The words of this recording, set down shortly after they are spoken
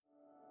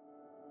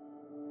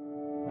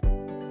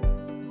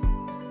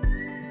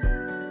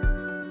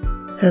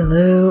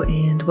Hello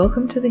and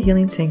welcome to the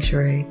Healing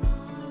Sanctuary.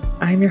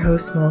 I'm your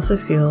host Melissa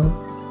Field,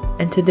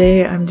 and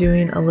today I'm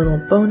doing a little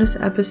bonus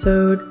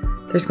episode.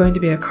 There's going to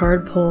be a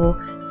card pull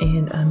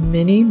and a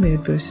mini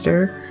mood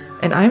booster,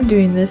 and I'm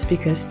doing this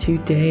because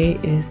today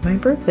is my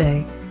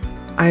birthday.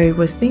 I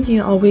was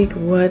thinking all week,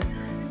 what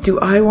do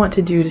I want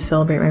to do to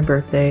celebrate my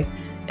birthday?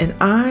 And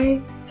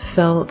I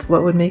felt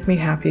what would make me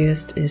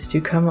happiest is to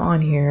come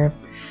on here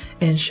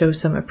and show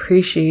some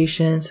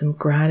appreciation, some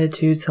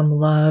gratitude, some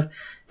love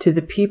to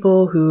the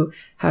people who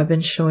have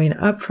been showing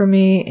up for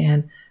me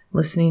and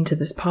listening to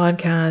this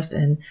podcast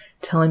and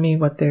telling me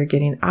what they're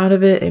getting out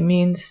of it. It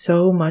means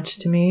so much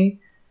to me.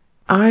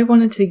 I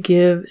wanted to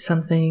give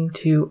something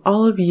to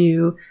all of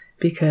you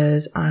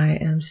because I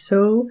am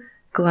so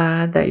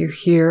glad that you're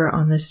here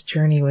on this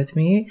journey with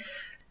me.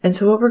 And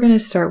so what we're going to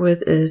start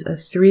with is a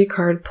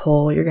 3-card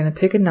pull. You're going to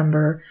pick a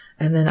number,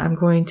 and then I'm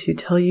going to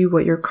tell you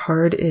what your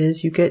card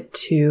is. You get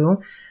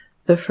 2.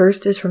 The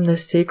first is from the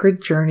Sacred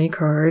Journey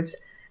cards,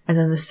 and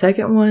then the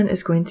second one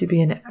is going to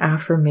be an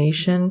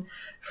affirmation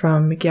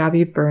from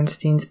Gabby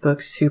Bernstein's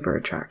book, Super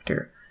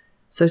Attractor.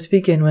 So to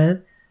begin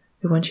with,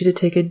 we want you to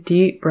take a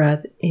deep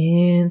breath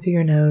in through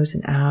your nose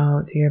and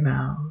out through your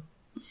mouth.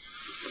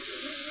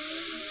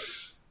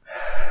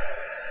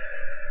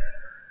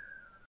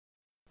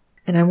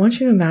 And I want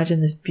you to imagine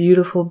this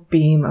beautiful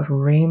beam of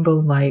rainbow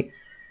light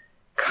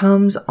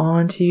comes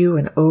onto you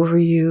and over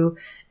you,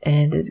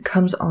 and it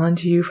comes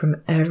onto you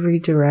from every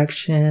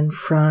direction,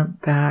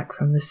 front, back,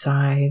 from the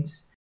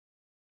sides.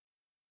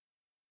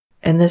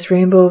 And this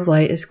rainbow of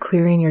light is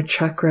clearing your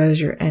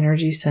chakras, your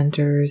energy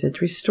centers.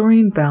 It's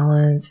restoring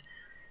balance.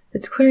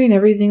 It's clearing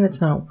everything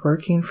that's not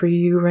working for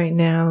you right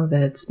now,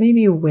 that's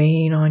maybe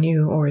weighing on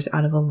you or is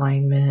out of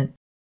alignment.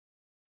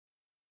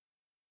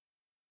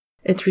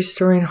 It's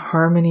restoring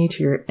harmony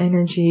to your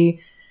energy,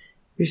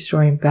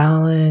 restoring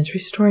balance,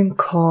 restoring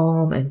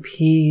calm and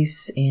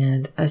peace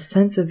and a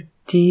sense of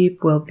deep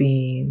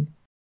well-being.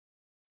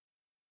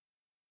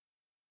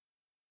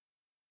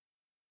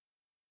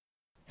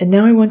 And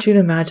now I want you to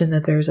imagine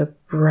that there's a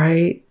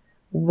bright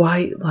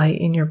white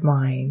light in your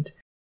mind.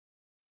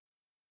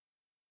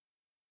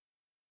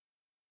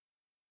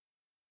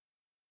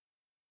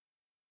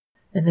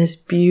 And this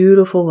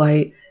beautiful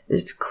light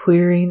is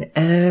clearing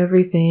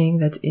everything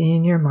that's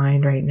in your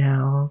mind right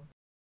now.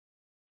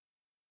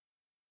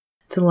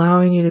 It's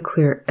allowing you to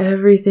clear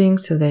everything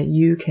so that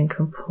you can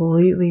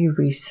completely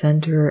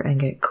recenter and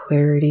get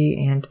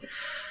clarity and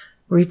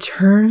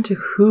return to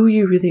who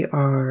you really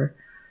are.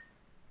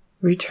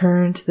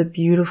 Return to the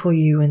beautiful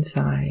you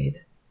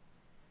inside.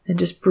 And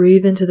just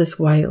breathe into this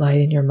white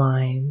light in your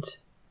mind.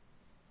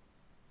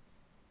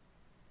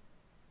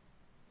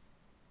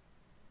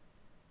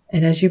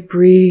 And as you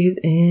breathe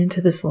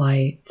into this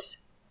light,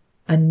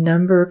 a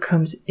number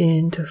comes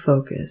into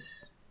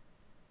focus.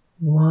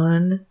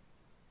 1,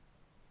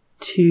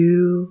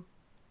 2,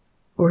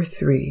 or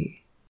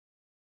 3.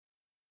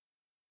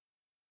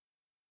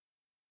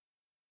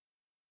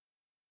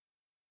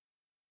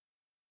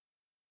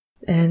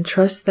 And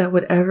trust that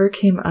whatever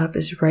came up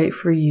is right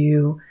for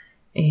you,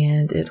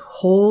 and it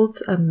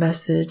holds a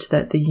message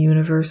that the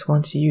universe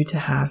wants you to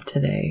have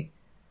today.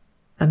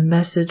 A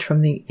message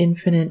from the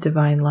infinite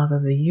divine love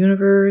of the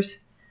universe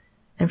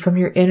and from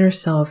your inner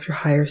self, your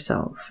higher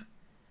self.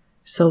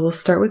 So we'll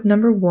start with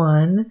number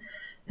 1.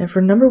 And for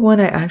number 1,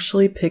 I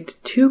actually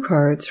picked 2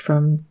 cards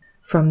from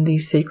the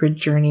Sacred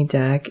Journey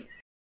deck.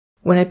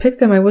 When I picked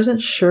them, I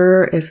wasn't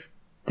sure if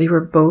they were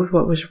both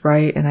what was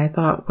right. And I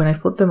thought when I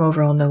flip them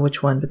over, I'll know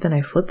which one. But then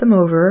I flipped them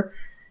over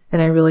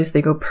and I realized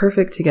they go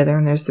perfect together.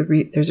 And there's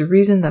a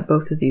reason that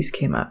both of these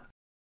came up.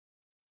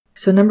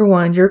 So number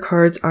 1, your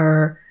cards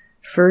are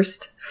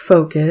first,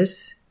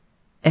 focus.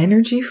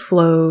 Energy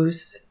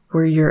flows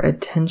where your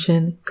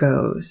attention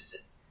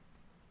goes.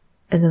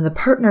 And then the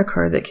partner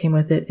card that came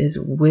with it is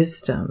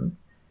wisdom.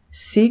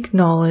 Seek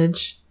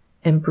knowledge,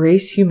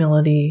 embrace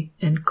humility,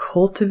 and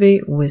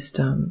cultivate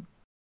wisdom.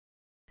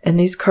 And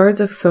these cards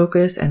of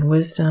focus and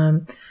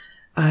wisdom,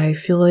 I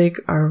feel like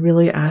are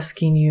really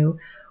asking you,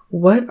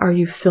 what are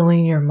you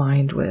filling your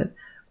mind with?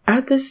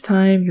 At this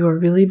time, you are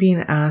really being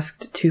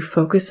asked to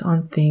focus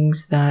on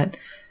things that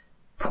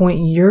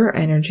point your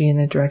energy in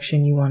the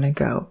direction you want to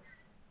go.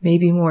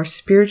 Maybe more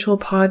spiritual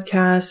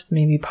podcasts,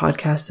 maybe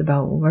podcasts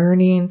about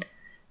learning,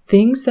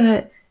 things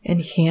that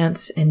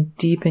enhance and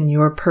deepen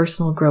your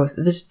personal growth.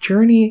 This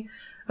journey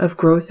of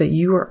growth that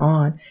you are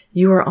on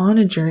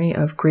a journey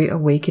of great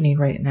awakening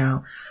right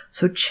now.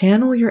 So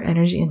channel your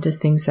energy into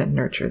things that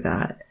nurture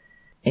that.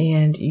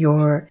 And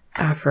your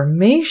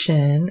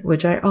affirmation,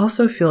 which I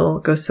also feel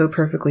goes so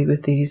perfectly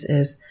with these,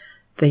 is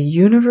the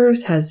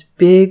universe has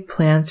big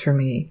plans for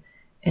me,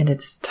 and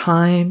it's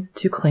time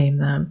to claim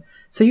them.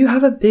 So you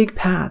have a big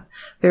path.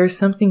 There is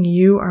something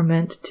you are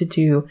meant to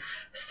do,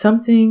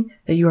 something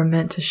that you are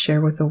meant to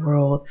share with the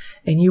world,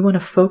 and you want to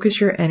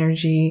focus your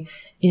energy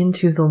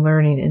into the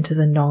learning, into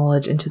the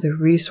knowledge, into the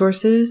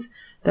resources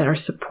that are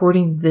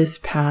supporting this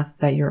path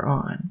that you're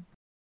on.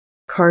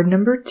 Card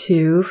number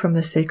 2 from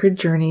the Sacred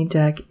Journey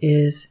deck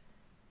is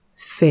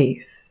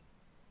faith.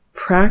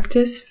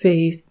 Practice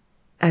faith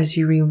as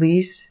you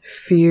release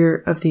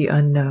fear of the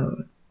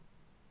unknown.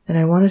 And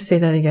I want to say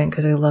that again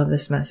because I love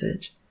this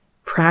message.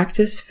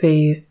 Practice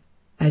faith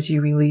as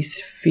you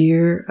release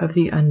fear of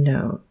the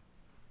unknown.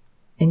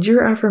 And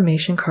your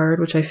affirmation card,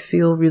 which I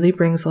feel really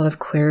brings a lot of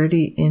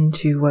clarity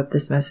into what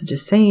this message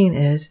is saying,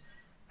 is,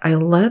 I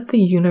let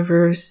the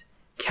universe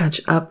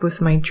catch up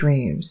with my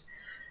dreams.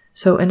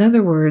 So in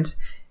other words,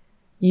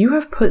 you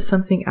have put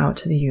something out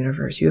to the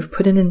universe. You have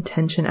put an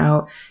intention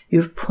out.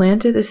 You have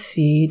planted a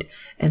seed,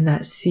 and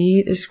that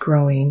seed is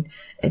growing.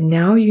 And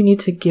now you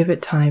need to give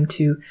it time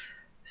to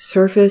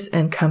surface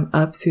and come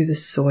up through the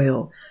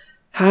soil.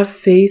 Have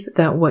faith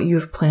that what you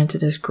have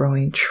planted is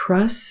growing.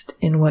 Trust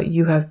in what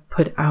you have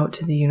put out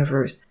to the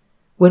universe.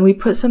 When we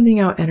put something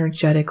out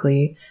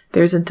energetically,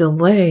 there's a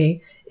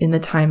delay in the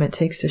time it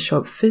takes to show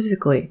up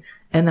physically.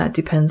 And that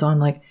depends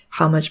on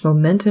how much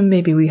momentum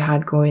maybe we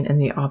had going in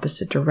the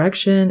opposite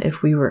direction.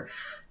 If we were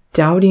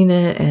doubting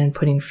it and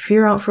putting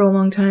fear out for a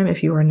long time,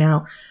 if you are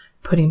now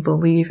putting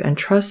belief and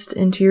trust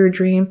into your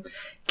dream,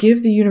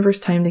 give the universe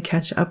time to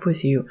catch up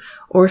with you.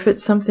 Or if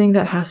it's something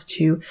that has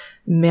to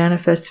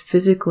manifest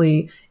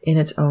physically in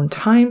its own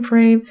time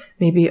frame,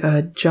 maybe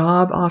a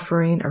job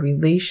offering, a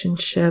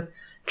relationship,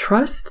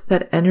 trust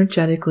that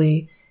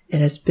energetically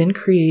it has been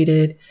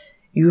created.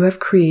 You have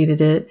created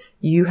it.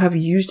 You have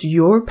used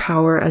your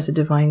power as a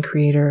divine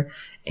creator,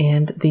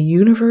 and the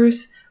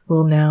universe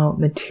will now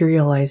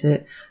materialize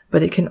it.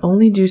 But it can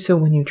only do so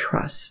when you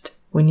trust,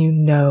 when you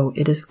know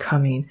it is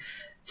coming.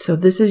 So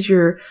this is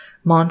your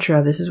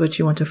mantra. This is what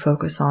you want to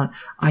focus on.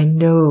 I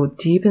know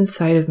deep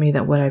inside of me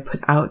that what I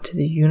put out to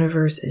the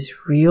universe is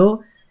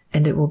real,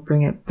 and it will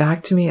bring it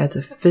back to me as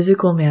a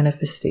physical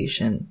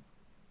manifestation.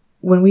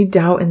 When we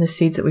doubt in the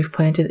seeds that we've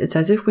planted, it's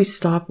as if we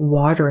stop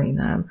watering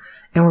them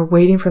and we're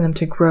waiting for them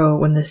to grow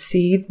when the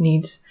seed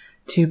needs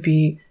to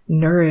be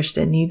nourished.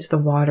 It needs the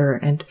water,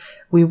 and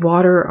we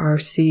water our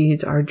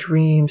seeds, our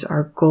dreams,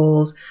 our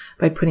goals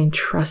by putting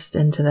trust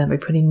into them, by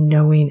putting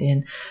knowing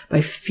in, by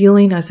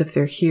feeling as if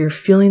they're here,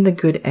 feeling the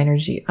good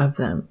energy of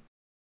them.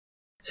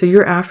 So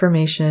your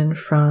affirmation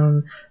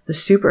from the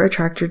Super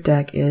Attractor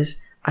deck is,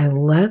 I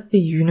let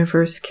the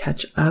universe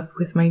catch up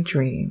with my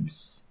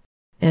dreams.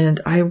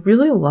 And I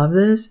really love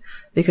this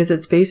because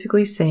it's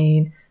basically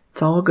saying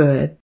it's all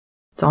good.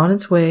 It's on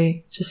its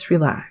way. Just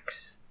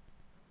relax.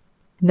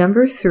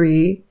 Number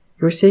 3,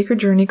 your Sacred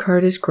Journey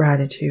card is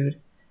gratitude.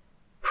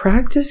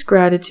 Practice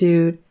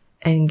gratitude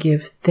and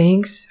give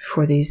thanks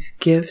for these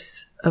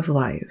gifts of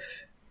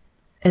life.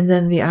 And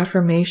then the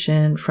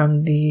affirmation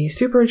from the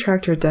Super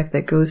Attractor deck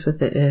that goes with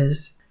it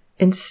is,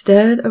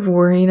 instead of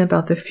worrying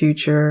about the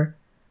future,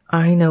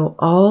 I know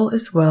all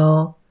is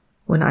well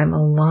when I'm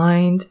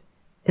aligned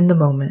in the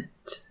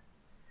moment.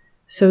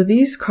 So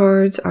these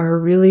cards are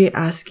really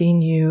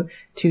asking you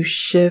to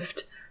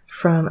shift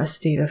from a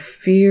state of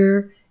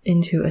fear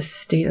into a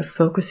state of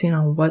focusing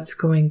on what's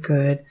going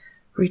good.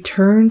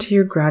 Return to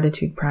your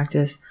gratitude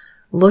practice.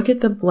 Look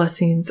at the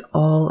blessings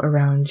all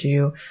around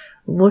you.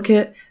 Look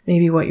at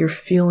maybe what you're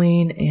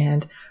feeling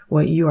and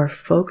what you are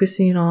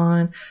focusing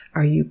on.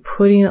 Are you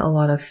putting a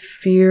lot of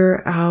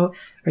fear out?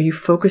 Are you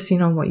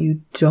focusing on what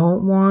you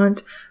don't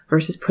want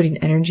versus putting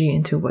energy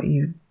into what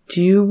you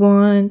do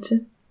want?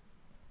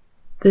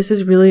 This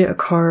is really a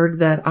card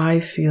that I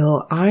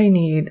feel I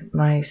need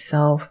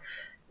myself.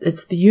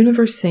 It's the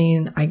universe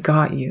saying, I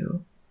got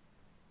you.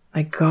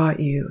 I got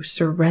you.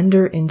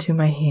 Surrender into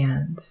my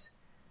hands.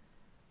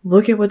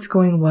 Look at what's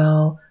going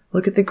well.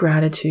 Look at the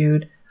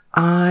gratitude.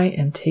 I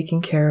am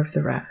taking care of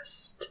the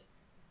rest.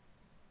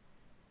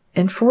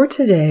 And for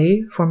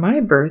today, for my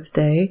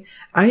birthday,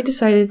 I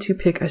decided to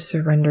pick a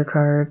surrender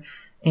card.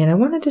 And I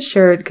wanted to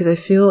share it because I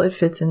feel it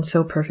fits in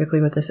so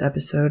perfectly with this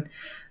episode.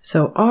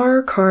 So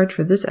our card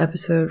for this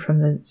episode from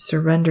the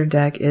Surrender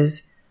deck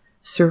is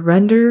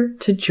Surrender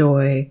to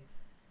Joy.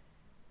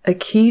 A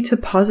key to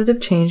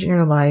positive change in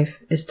your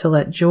life is to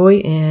let joy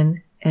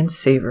in and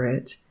savor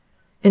it.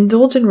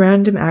 Indulge in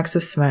random acts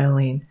of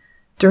smiling.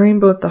 During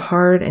both the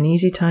hard and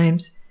easy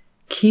times,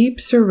 keep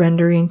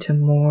surrendering to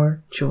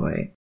more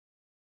joy.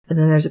 And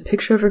then there's a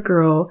picture of a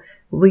girl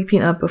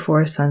leaping up before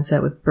a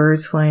sunset with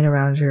birds flying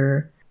around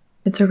her.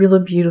 It's a really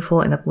beautiful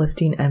and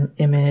uplifting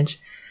image.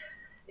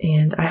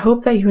 And I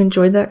hope that you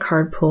enjoyed that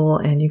card pull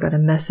and you got a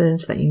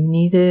message that you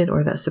needed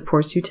or that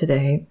supports you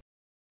today.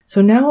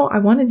 So now I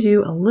want to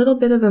do a little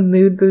bit of a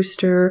mood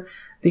booster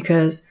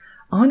because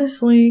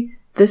honestly,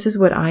 this is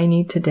what I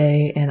need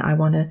today and I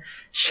want to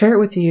share it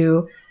with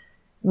you.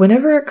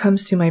 Whenever it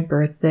comes to my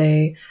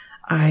birthday,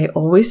 I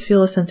always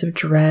feel a sense of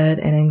dread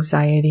and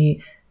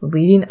anxiety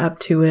leading up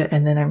to it,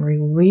 and then I'm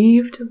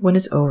relieved when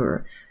it's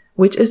over,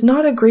 which is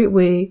not a great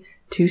way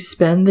to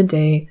spend the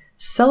day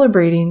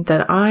celebrating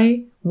that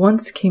I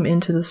once came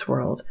into this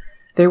world.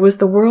 There was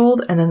the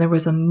world, and then there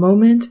was a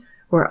moment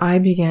where I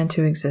began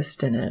to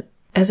exist in it.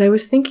 As I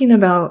was thinking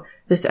about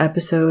this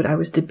episode, I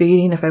was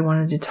debating if I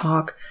wanted to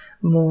talk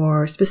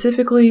more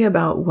specifically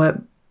about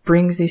what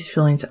brings these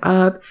feelings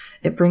up.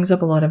 It brings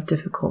up a lot of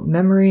difficult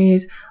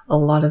memories, a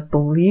lot of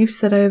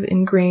beliefs that I've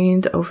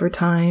ingrained over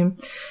time.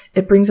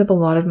 It brings up a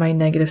lot of my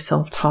negative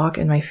self-talk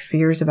and my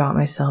fears about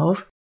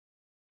myself.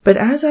 But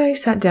as I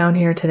sat down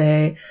here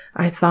today,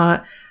 I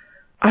thought,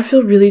 I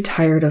feel really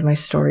tired of my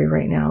story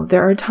right now.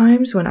 There are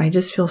times when I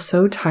just feel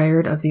so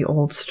tired of the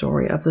old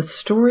story, of the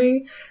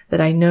story that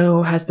I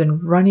know has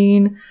been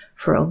running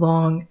for a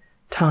long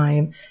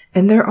time.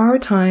 And there are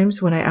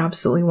times when I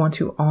absolutely want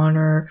to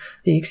honor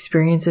the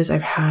experiences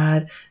I've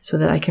had so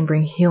that I can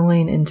bring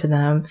healing into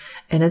them.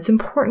 And it's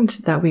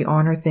important that we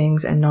honor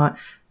things and not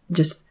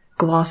just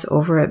gloss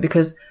over it,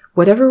 because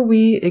whatever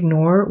we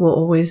ignore will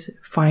always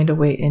find a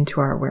way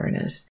into our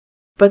awareness.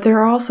 But there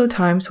are also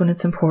times when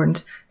it's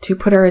important to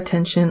put our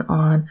attention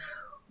on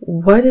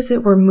what is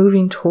it we're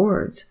moving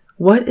towards?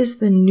 What is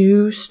the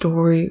new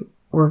story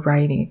we're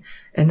writing?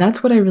 And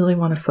that's what I really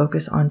want to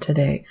focus on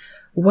today.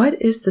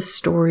 What is the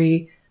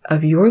story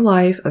of your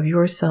life, of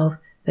yourself,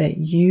 that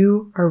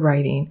you are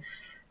writing?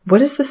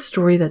 What is the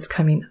story that's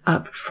coming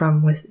up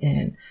from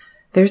within?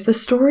 There's the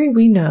story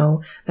we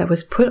know that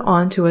was put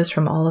onto us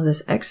from all of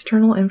this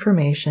external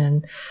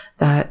information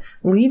that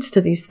leads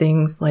to these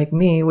things like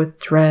me with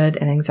dread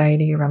and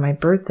anxiety around my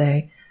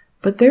birthday.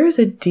 But there is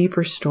a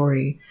deeper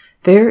story.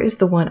 There is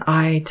the one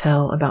I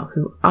tell about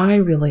who I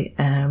really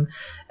am,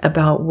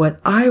 about what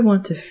I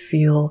want to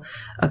feel,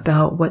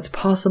 about what's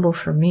possible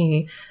for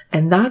me.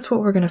 And that's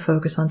what we're going to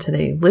focus on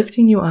today,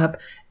 lifting you up,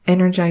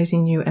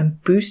 energizing you,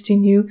 and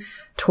boosting you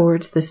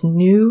towards this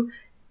new,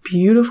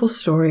 beautiful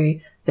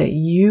story that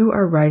you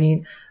are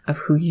writing of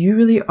who you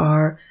really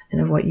are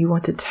and of what you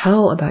want to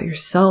tell about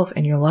yourself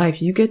and your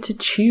life. You get to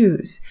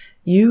choose.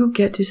 You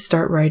get to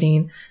start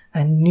writing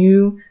a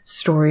new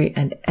story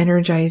and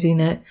energizing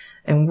it.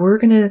 And we're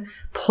going to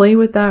play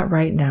with that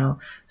right now.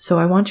 So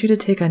I want you to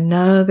take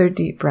another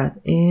deep breath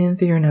in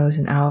through your nose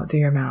and out through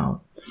your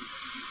mouth.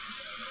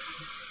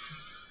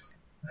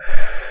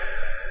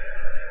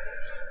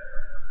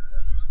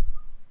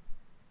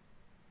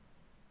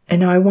 And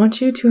now I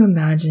want you to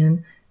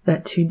imagine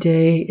that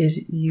today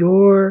is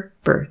your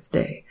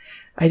birthday.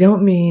 I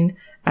don't mean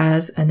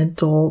as an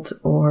adult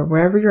or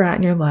wherever you're at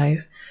in your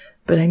life,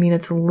 but I mean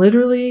it's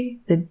literally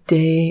the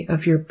day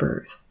of your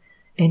birth.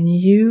 And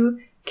you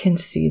can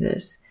see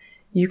this.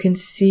 You can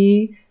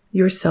see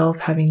yourself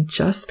having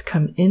just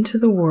come into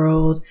the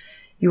world.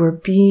 You are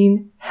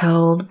being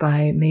held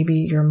by maybe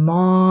your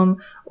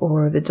mom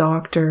or the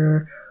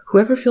doctor,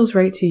 whoever feels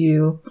right to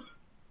you.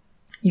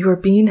 You are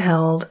being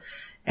held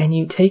and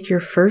you take your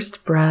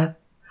first breath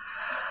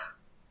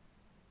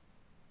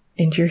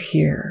and you're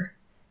here.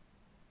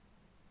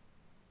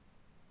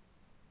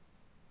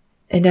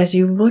 And as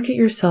you look at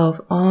yourself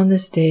on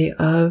this day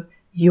of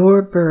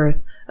your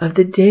birth, of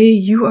the day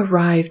you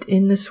arrived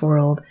in this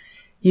world,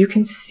 you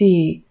can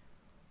see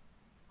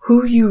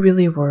who you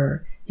really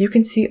were. You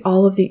can see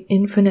all of the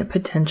infinite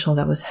potential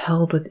that was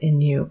held within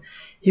you.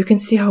 You can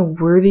see how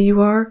worthy you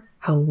are,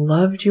 how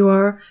loved you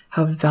are,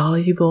 how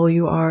valuable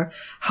you are,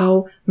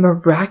 how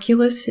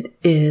miraculous it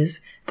is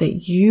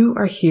that you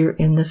are here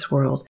in this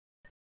world.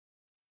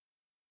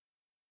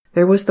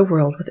 There was the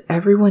world with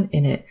everyone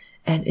in it,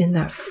 and in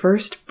that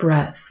first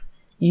breath,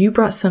 you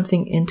brought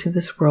something into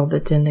this world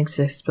that didn't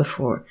exist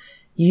before.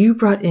 You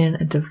brought in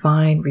a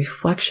divine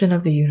reflection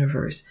of the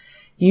universe.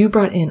 You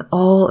brought in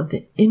all of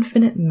the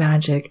infinite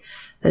magic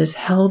that is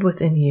held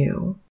within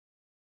you.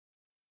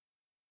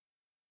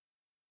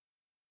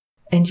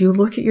 And you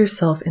look at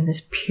yourself in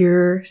this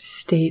pure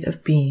state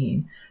of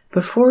being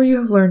before you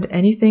have learned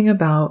anything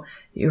about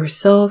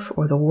yourself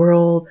or the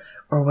world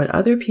or what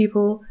other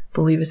people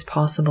believe is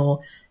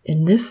possible.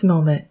 In this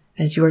moment,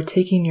 as you are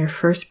taking your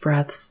first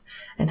breaths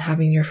and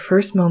having your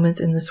first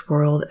moments in this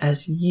world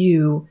as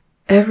you,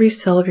 every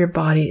cell of your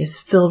body is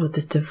filled with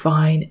this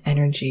divine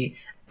energy.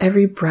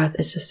 Every breath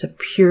is just a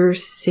pure,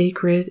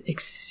 sacred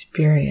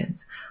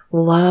experience.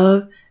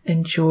 Love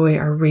and joy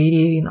are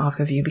radiating off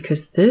of you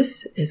because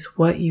this is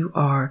what you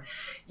are.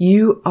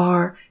 You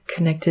are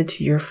connected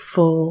to your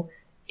full,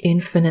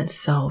 infinite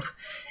self,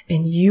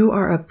 and you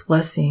are a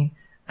blessing,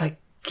 a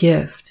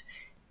gift.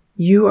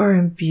 You are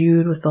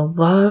imbued with the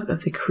love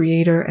of the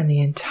Creator and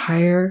the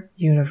entire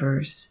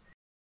universe.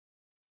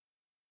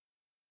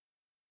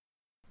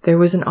 There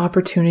was an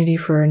opportunity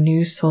for a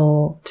new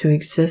soul to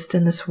exist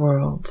in this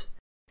world.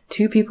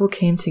 Two people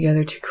came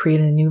together to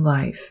create a new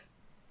life.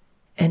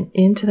 And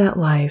into that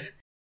life,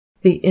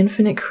 the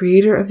infinite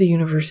Creator of the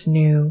universe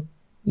knew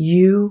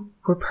you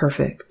were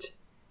perfect.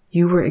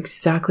 You were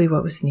exactly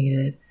what was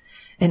needed.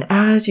 And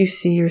as you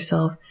see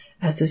yourself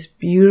as this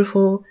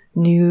beautiful,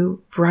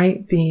 new,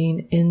 bright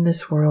being in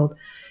this world,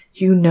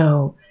 you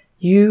know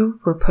you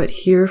were put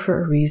here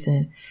for a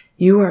reason.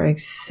 You are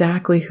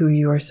exactly who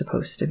you are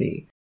supposed to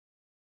be.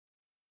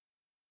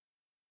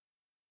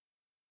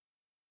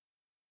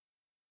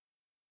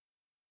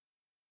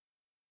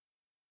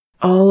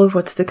 All of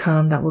what's to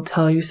come that will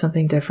tell you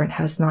something different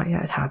has not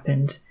yet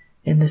happened.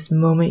 In this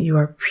moment, you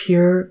are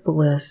pure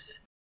bliss,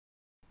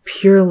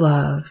 pure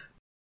love.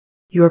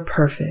 You are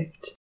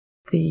perfect.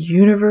 The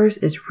universe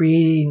is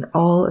radiating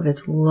all of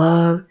its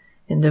love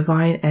and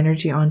divine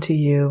energy onto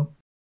you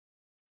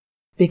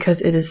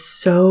because it is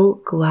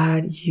so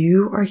glad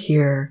you are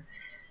here.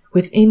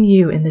 Within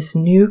you in this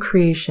new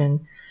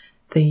creation,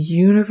 the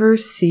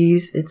universe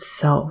sees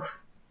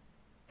itself,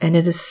 and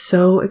it is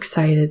so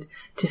excited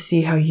to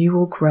see how you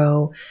will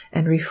grow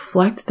and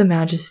reflect the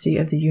majesty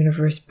of the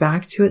universe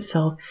back to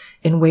itself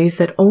in ways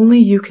that only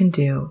you can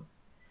do.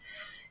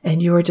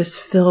 And you are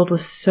just filled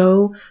with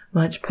so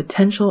much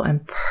potential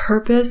and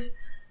purpose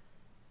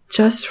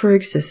just for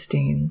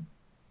existing.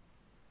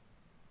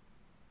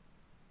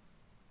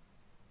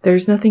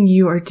 There's nothing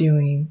you are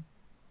doing.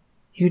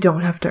 You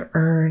don't have to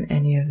earn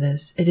any of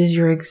this. It is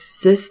your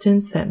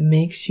existence that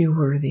makes you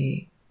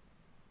worthy.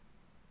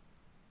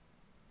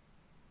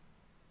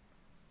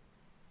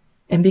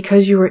 And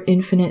because you are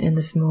infinite in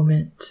this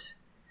moment,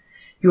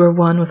 you are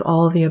one with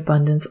all of the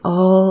abundance,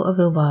 all of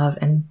the love,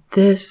 and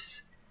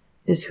this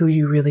is who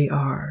you really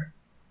are.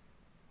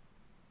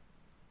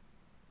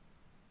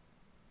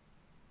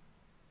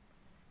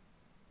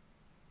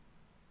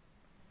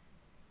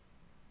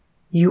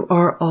 You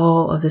are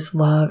all of this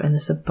love and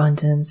this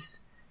abundance.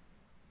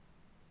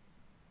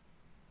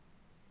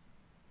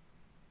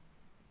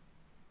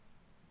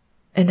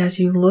 And as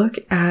you look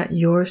at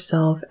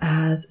yourself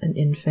as an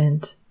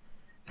infant,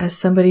 as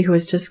somebody who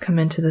has just come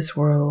into this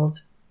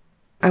world,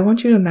 I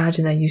want you to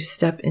imagine that you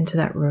step into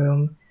that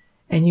room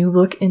and you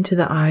look into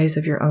the eyes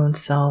of your own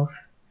self.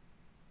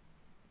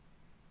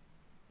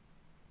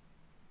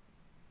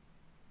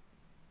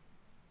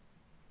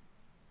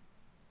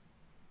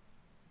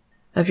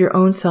 Of your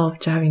own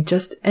self having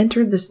just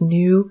entered this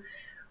new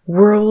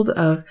world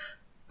of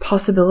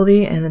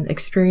possibility and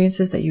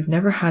experiences that you've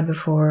never had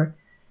before.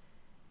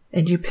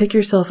 And you pick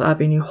yourself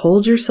up and you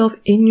hold yourself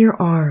in your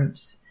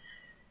arms.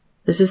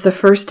 This is the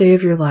first day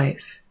of your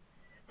life.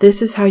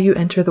 This is how you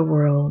enter the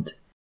world.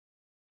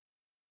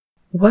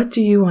 What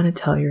do you want to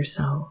tell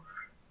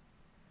yourself?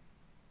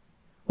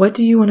 What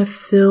do you want to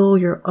fill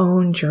your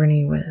own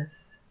journey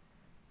with?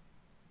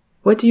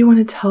 What do you want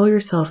to tell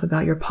yourself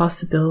about your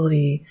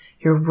possibility,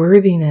 your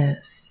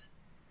worthiness,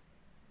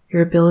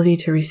 your ability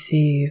to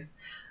receive?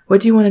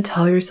 What do you want to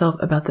tell yourself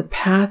about the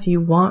path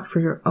you want for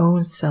your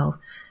own self?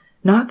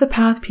 Not the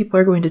path people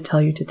are going to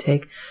tell you to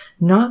take,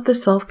 not the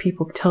self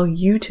people tell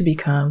you to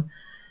become.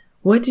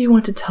 What do you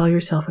want to tell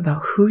yourself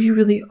about who you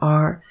really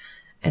are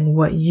and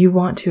what you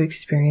want to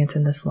experience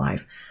in this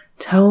life?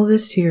 Tell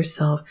this to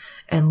yourself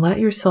and let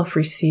yourself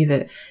receive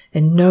it,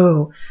 and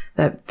know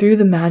that through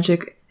the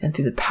magic and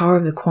through the power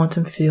of the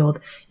quantum field,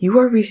 you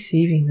are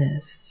receiving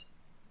this.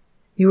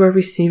 You are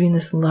receiving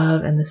this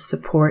love and this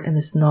support and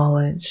this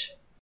knowledge.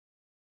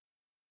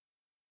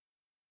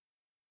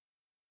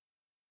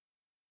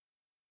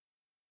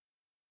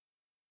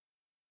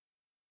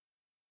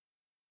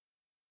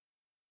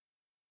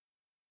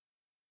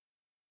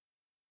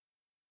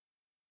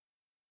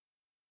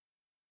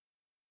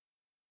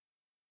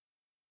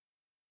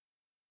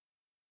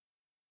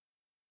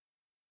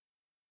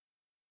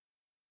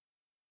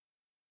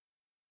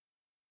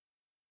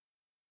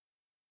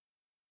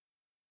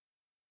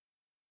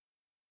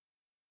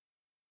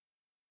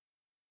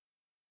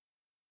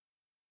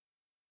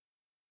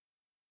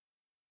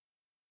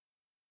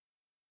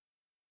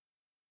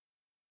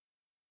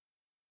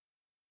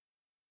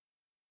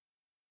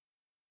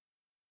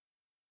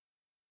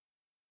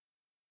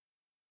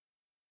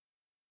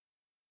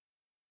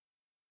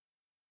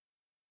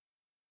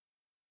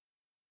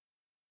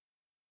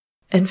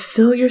 And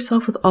fill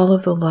yourself with all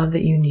of the love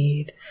that you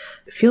need.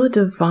 Feel a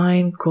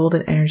divine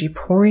golden energy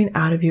pouring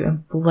out of you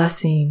and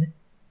blessing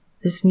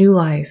this new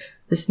life,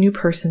 this new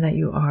person that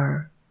you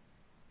are.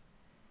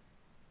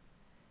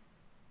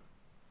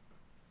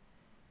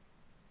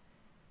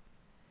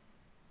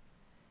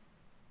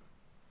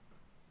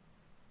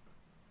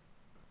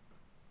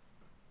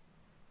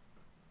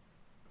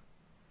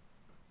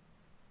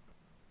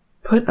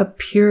 Put a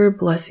pure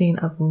blessing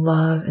of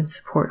love and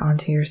support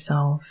onto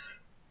yourself.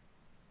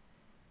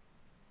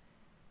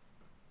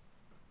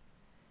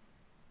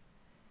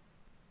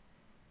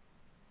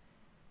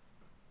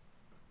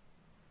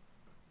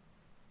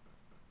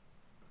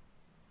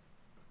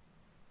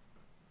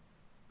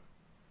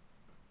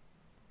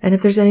 And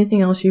if there's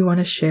anything else you want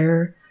to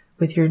share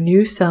with your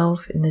new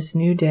self in this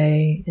new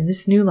day, in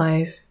this new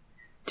life,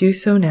 do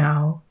so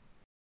now.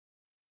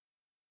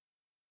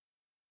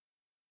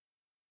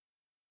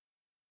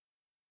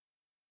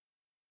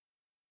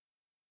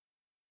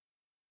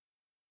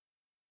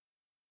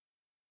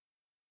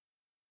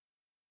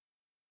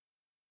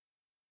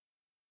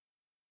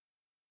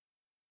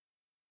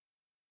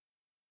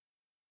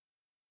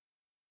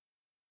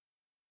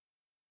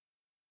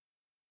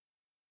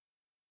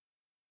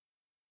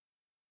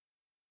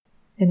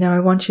 And now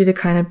I want you to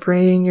kind of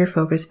bring your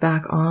focus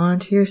back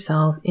onto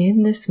yourself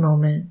in this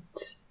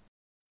moment.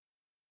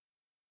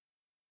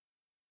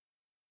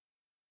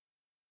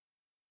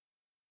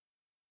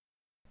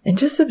 And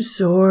just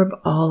absorb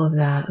all of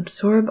that.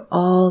 Absorb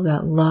all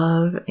that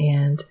love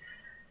and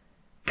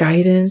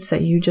guidance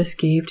that you just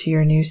gave to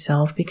your new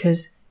self,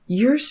 because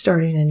You're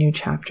starting a new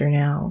chapter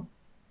now.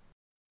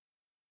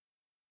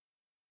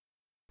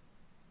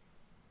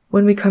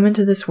 When we come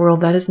into this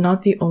world, that is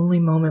not the only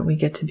moment we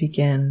get to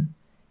begin.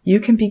 You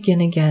can begin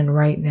again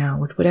right now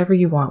with whatever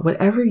you want.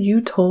 Whatever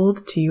you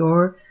told to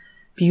your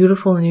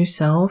beautiful new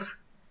self,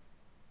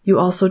 you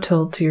also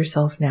told to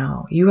yourself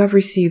now. You have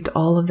received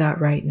all of that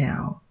right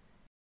now.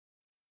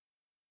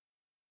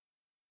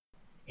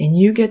 And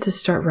you get to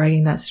start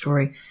writing that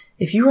story.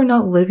 If you are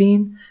not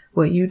living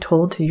what you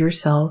told to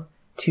yourself,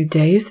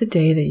 today is the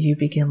day that you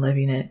begin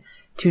living it.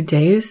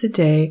 Today is the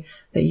day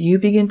that you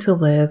begin to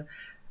live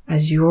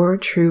as your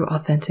true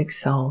authentic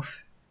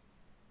self.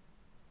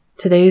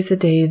 Today is the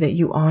day that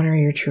you honor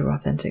your true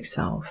authentic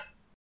self.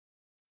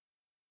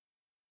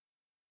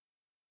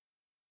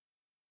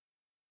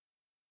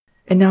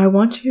 And now I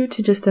want you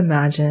to just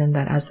imagine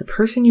that as the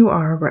person you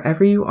are,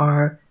 wherever you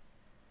are,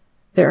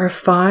 there are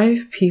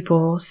 5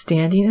 people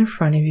standing in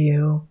front of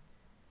you,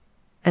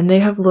 and they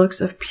have looks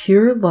of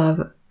pure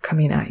love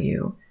coming at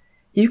you.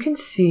 You can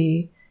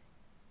see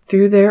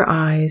through their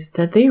eyes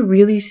that they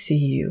really see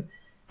you.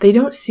 They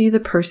don't see the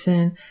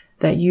person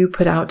that you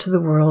put out to the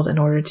world in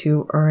order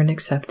to earn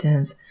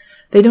acceptance.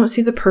 They don't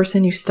see the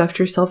person you stuffed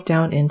yourself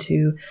down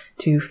into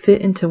to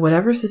fit into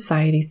whatever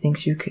society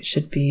thinks you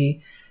should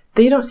be.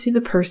 They don't see the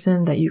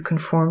person that you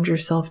conformed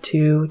yourself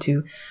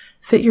to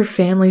fit your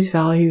family's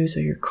values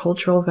or your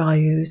cultural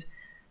values.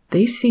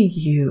 They see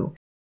you.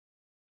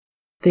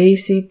 They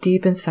see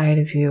deep inside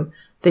of you.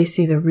 They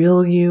see the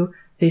real you.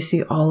 They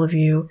see all of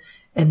you.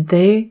 And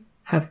they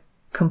have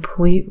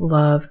complete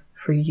love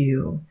for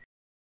you.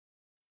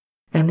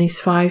 And these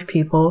 5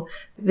 people,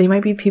 they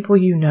might be people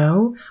you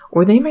know,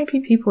 or they might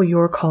be people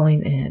you're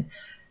calling in.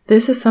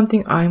 This is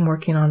something I'm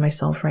working on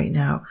myself right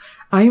now.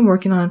 I am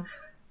working on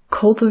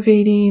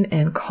cultivating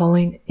and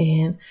calling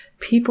in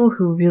people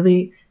who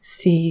really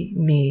see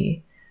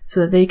me so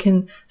that they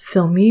can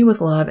fill me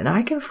with love and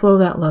I can flow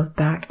that love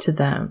back to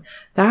them.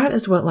 That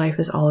is what life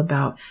is all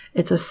about.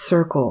 It's a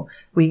circle.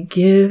 We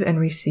give and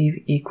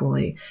receive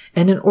equally.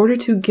 And in order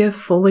to give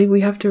fully,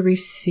 we have to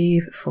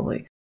receive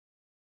fully.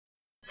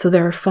 So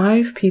there are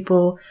 5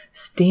 people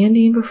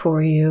standing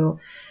before you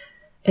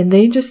and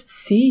they just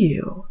see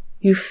you.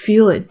 You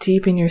feel it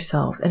deep in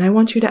yourself. And I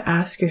want you to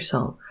ask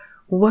yourself,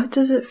 what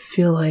does it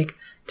feel like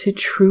to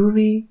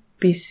truly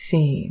be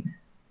seen?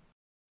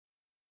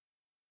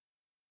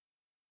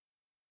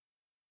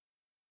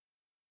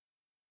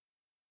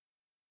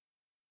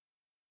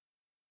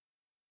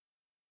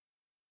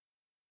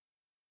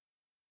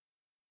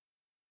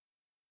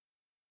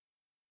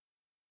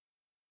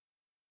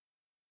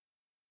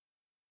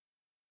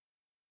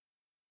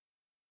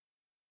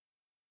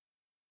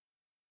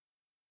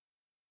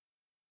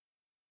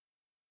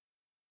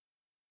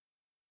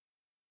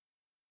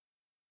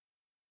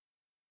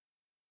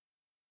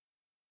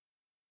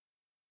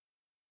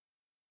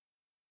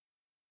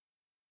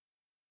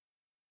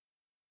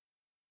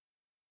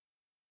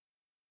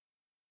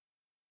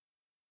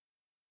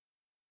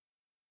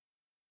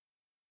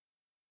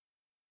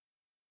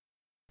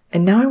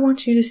 And now I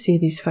want you to see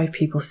these 5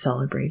 people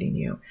celebrating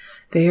you.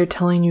 They are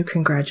telling you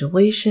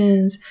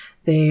congratulations.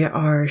 They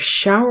are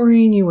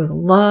showering you with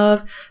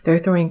love. They're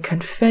throwing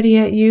confetti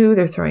at you.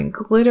 They're throwing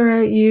glitter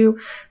at you.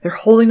 They're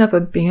holding up a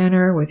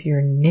banner with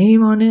your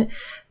name on it.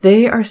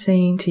 They are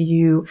saying to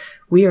you,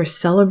 we are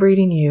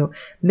celebrating you.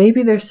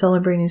 Maybe they're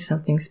celebrating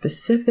something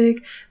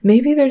specific.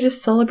 Maybe they're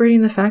just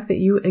celebrating the fact that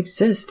you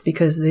exist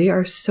because they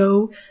are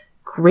so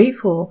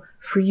grateful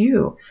for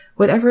you.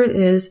 Whatever it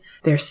is,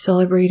 they're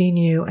celebrating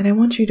you. And I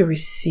want you to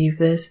receive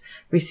this,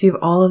 receive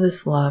all of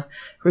this love,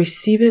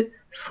 receive it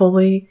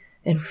fully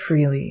and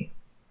freely.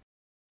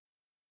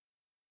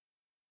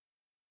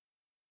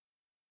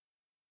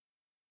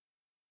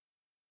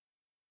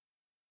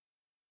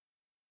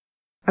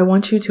 I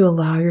want you to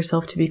allow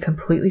yourself to be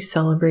completely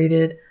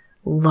celebrated,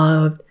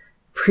 loved,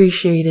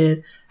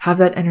 appreciated, have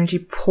that energy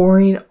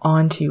pouring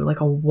onto you like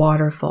a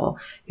waterfall.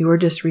 You are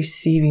just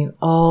receiving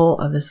all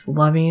of this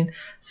loving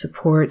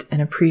support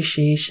and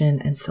appreciation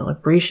and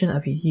celebration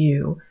of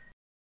you.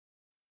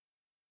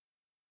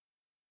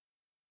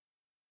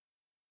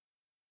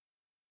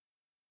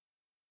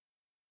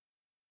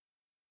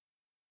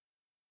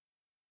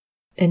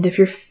 And if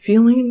you're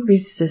feeling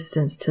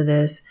resistance to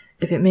this,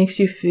 if it makes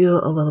you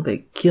feel a little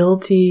bit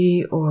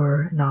guilty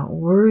or not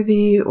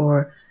worthy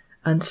or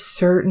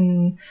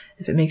uncertain,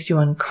 if it makes you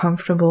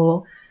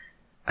uncomfortable,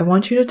 I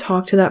want you to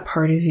talk to that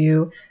part of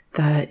you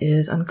that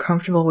is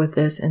uncomfortable with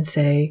this and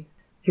say,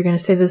 you're going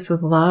to say this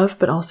with love,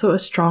 but also a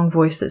strong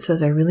voice that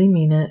says, I really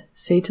mean it.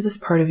 Say to this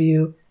part of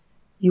you,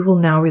 you will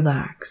now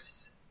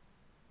relax.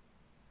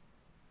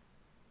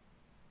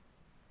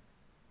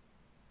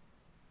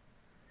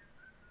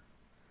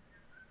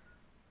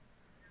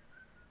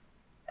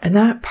 And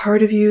that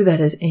part of you that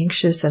is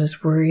anxious, that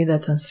is worried,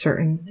 that's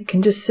uncertain, it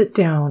can just sit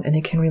down and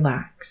it can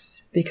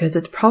relax because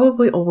it's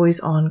probably always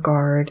on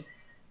guard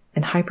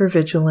and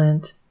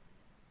hypervigilant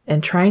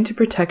and trying to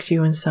protect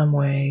you in some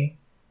way.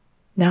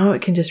 Now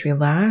it can just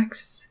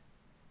relax,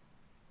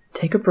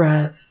 take a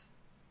breath,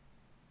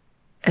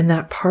 And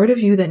that part of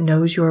you that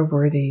knows you are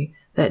worthy,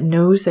 that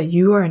knows that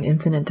you are an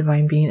infinite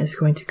divine being, is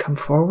going to come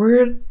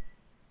forward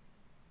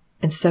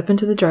and step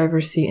into the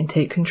driver's seat and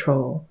take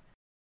control.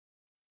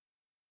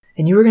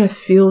 And you are going to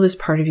feel this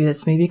part of you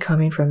that's maybe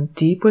coming from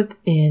deep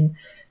within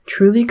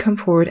truly come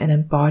forward and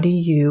embody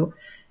you.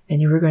 And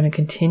you are going to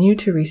continue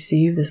to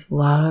receive this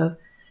love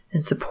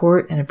and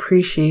support and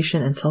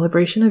appreciation and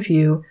celebration of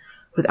you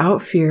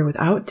without fear,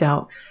 without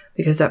doubt,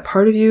 because that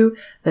part of you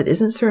that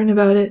isn't certain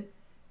about it,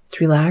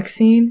 it's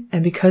relaxing.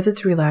 And because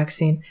it's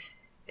relaxing,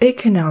 it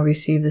can now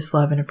receive this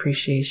love and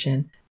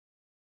appreciation.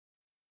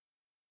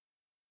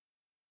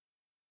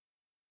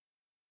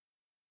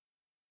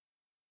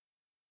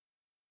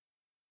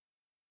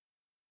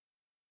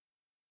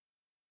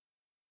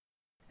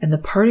 And the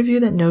part of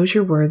you that knows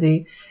you're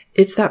worthy,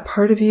 it's that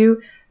part of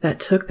you that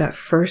took that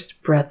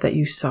first breath that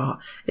you saw.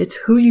 It's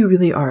who you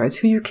really are. It's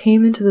who you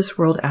came into this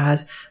world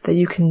as, that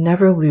you can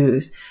never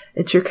lose.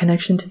 It's your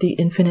connection to the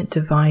infinite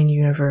divine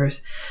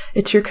universe.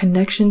 It's your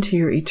connection to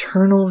your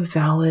eternal,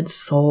 valid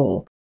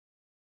soul.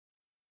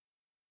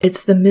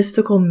 It's the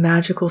mystical,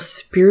 magical,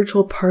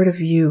 spiritual part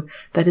of you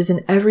that is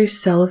in every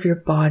cell of your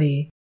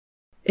body.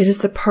 It is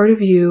the part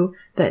of you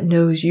that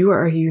knows you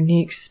are a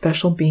unique,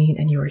 special being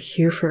and you are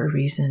here for a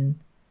reason.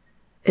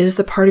 It is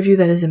the part of you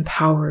that is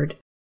empowered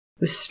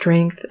with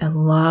strength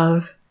and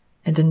love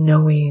and a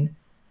knowing,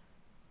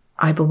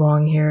 I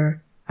belong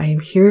here. I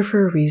am here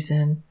for a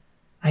reason.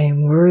 I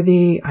am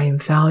worthy. I am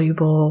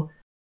valuable.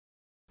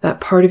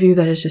 That part of you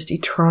that is just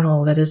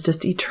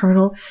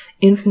eternal,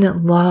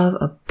 infinite love,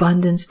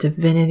 abundance,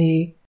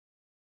 divinity.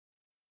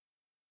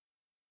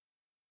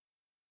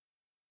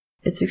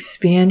 It's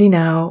expanding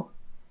out.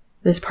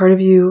 This part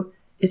of you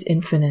is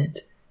infinite.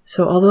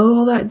 So although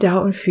all that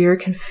doubt and fear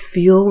can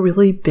feel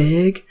really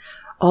big,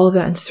 all of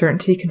that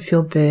uncertainty can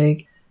feel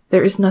big,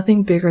 there is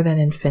nothing bigger than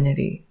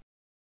infinity.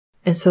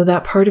 And so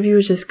that part of you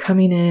is just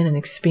coming in and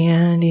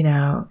expanding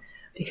out,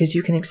 because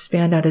you can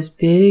expand out as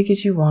big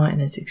as you want,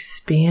 and it's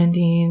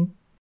expanding.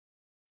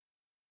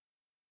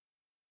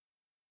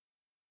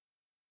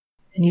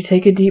 And you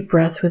take a deep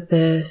breath with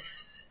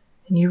this,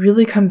 and you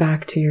really come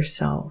back to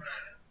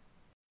yourself.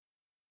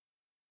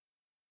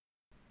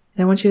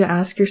 And I want you to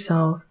ask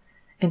yourself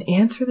and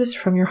answer this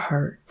from your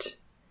heart,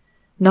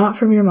 not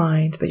from your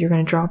mind, but you're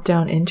going to drop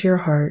down into your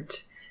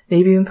heart,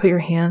 maybe even put your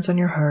hands on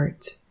your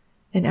heart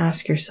and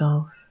ask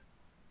yourself,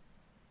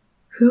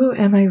 who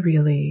am I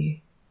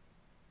really?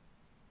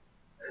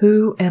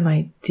 Who am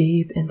I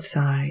deep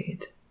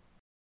inside?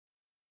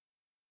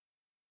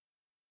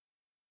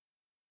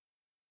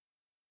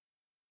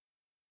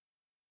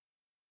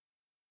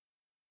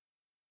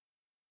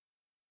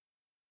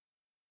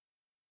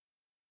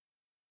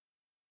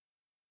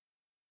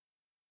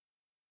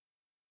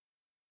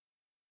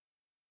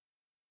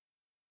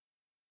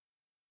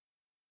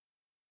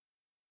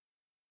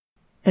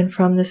 And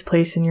from this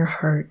place in your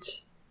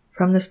heart,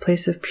 from this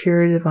place of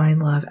pure divine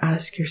love,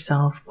 ask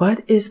yourself, what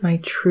is my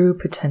true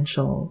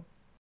potential?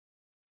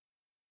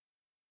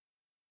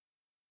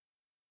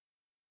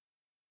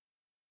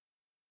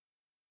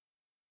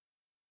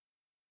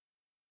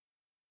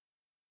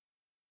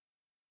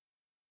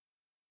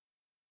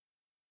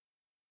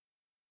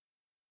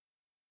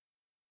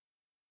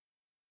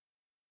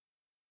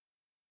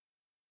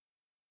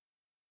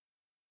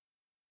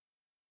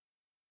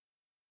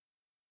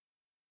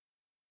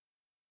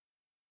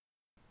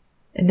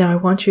 And now I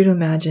want you to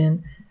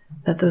imagine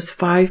that those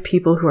 5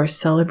 people who are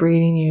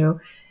celebrating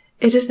you,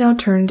 it is now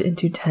turned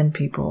into 10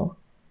 people.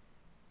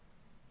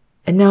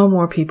 And now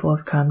more people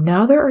have come.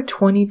 Now there are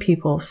 20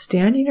 people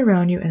standing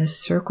around you in a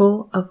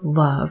circle of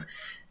love.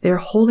 They're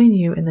holding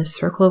you in this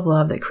circle of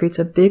love that creates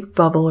a big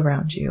bubble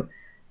around you.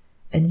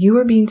 And you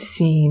are being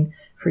seen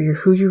for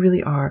who you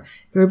really are.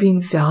 You are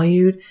being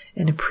valued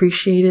and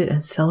appreciated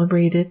and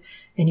celebrated.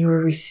 And you are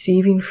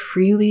receiving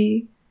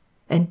freely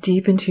and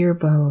deep into your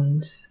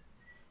bones.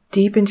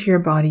 Deep into your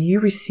body,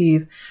 you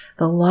receive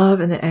the love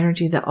and the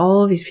energy that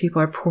all of these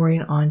people are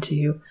pouring onto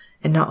you.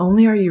 And not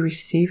only are you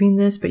receiving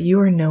this, but you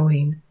are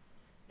knowing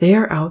they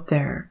are out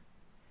there.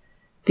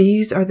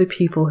 These are the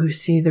people who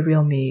see the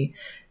real me.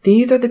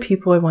 These are the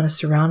people I want to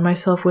surround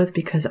myself with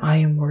because I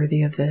am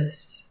worthy of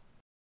this.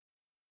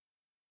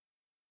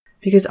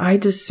 Because I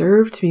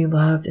deserve to be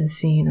loved and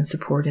seen and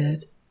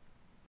supported.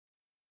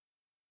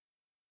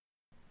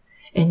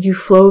 And you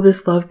flow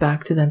this love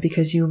back to them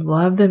because you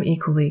love them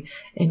equally,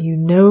 and you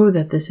know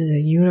that this is a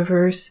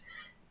universe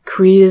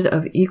created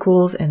of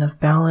equals and of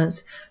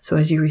balance. So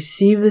as you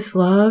receive this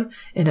love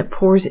and it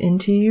pours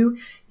into you,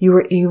 you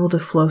are able to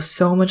flow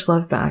so much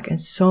love back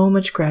and so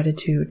much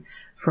gratitude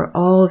for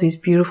all of these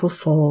beautiful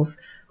souls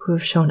who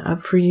have shown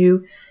up for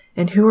you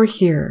and who are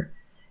here.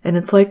 And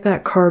it's like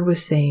that card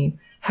was saying,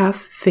 have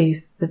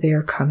faith that they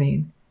are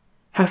coming.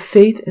 Have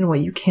faith in what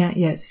you can't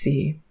yet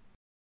see.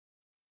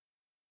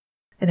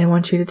 And I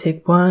want you to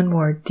take one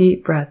more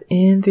deep breath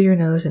in through your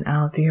nose and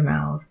out through your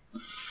mouth.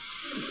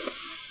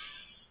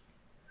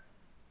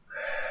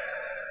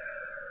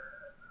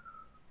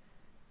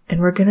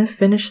 And we're going to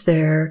finish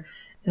there.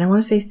 And I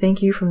want to say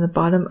thank you from the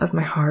bottom of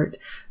my heart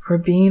for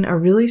being a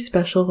really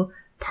special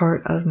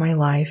part of my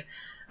life.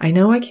 I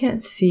know I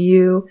can't see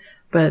you,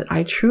 but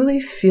I truly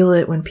feel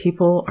it when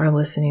people are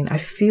listening. I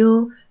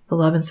feel the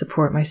love and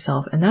support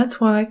myself. And that's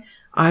why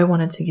I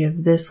wanted to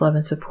give this love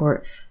and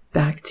support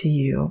back to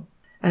you.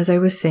 As I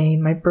was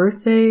saying, my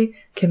birthday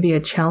can be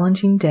a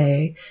challenging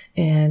day,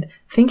 and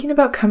thinking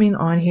about coming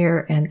on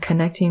here and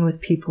connecting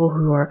with people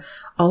who are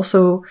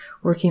also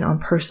working on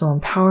personal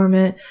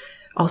empowerment,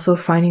 also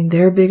finding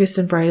their biggest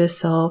and brightest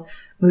self,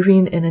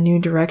 moving in a new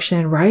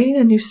direction, writing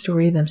a new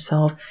story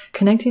themselves,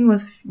 connecting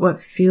with what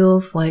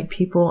feels like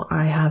people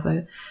I have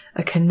a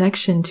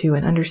connection to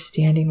and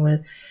understanding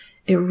with.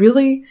 It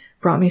really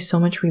brought me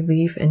so much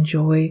relief and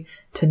joy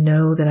to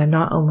know that I'm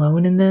not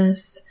alone in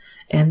this,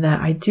 and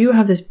that I do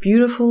have this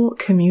beautiful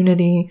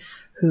community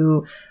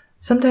who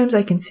sometimes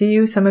I can see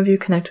you. Some of you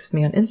connect with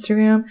me on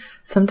Instagram.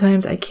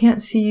 Sometimes I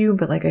can't see you,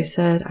 but like I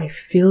said, I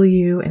feel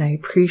you and I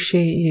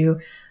appreciate you.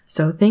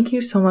 So thank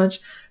you so much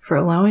for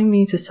allowing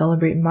me to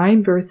celebrate my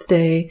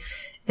birthday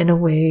in a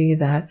way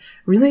that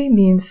really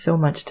means so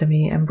much to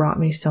me and brought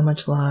me so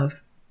much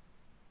love.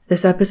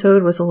 This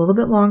episode was a little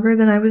bit longer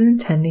than I was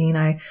intending.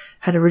 I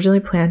had originally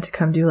planned to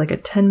come do like a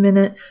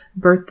 10-minute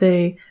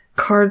birthday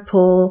card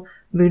pull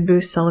mood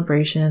boost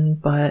celebration,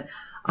 but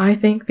I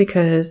think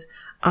because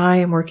I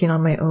am working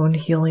on my own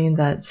healing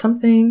that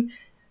something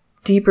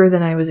deeper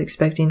than I was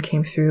expecting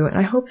came through, and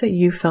I hope that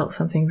you felt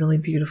something really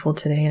beautiful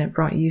today and it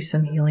brought you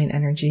some healing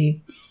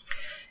energy.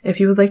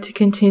 If you would like to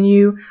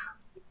continue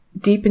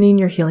deepening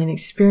your healing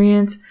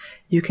experience,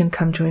 you can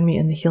come join me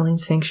in the Healing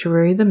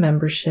Sanctuary, the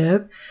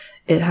membership.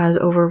 It has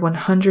over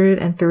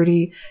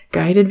 130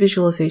 guided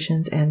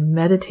visualizations and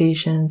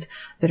meditations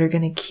that are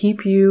going to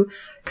keep you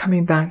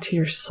coming back to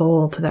your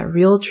soul, to that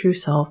real true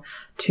self,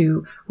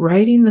 to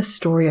writing the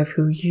story of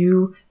who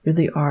you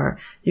really are.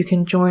 You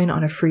can join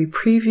on a free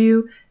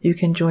preview. You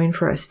can join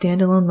for a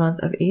standalone month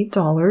of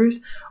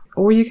 $8,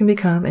 or you can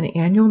become an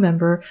annual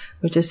member,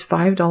 which is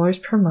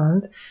 $5 per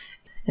month.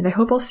 And I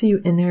hope I'll see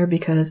you in there,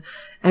 because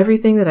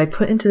everything that I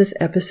put into this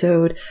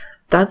episode,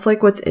 that's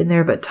like what's in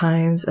there, but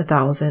times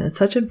 1,000. It's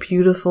such a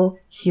beautiful,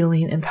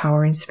 healing,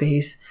 empowering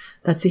space.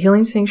 That's the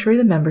Healing Sanctuary,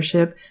 the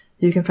membership.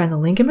 You can find the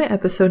link in my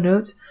episode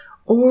notes,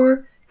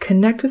 or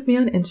connect with me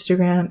on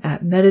Instagram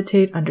at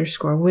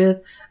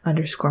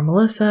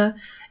meditate_with_Melissa.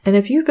 And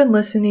if you've been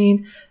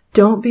listening,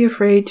 don't be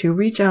afraid to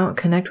reach out and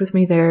connect with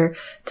me there.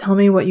 Tell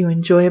me what you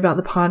enjoy about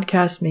the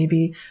podcast,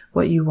 maybe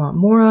what you want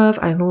more of.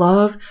 I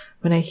love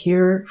when I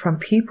hear from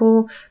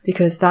people,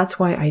 because that's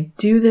why I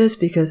do this,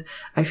 because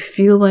I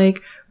feel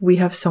like we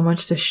have so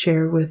much to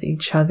share with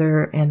each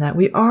other and that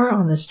we are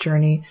on this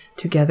journey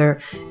together.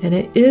 And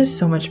it is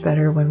so much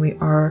better when we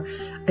are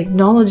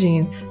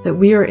acknowledging that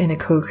we are in a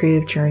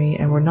co-creative journey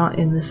and we're not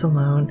in this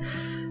alone.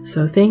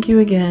 So thank you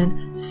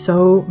again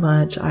so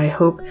much. I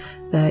hope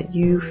that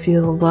you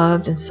feel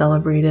loved and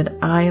celebrated.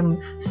 I am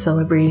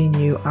celebrating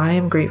you. I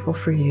am grateful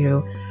for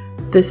you.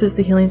 This is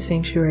the Healing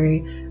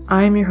Sanctuary.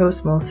 I am your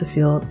host, Melissa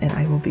Field, and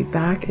I will be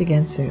back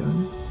again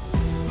soon.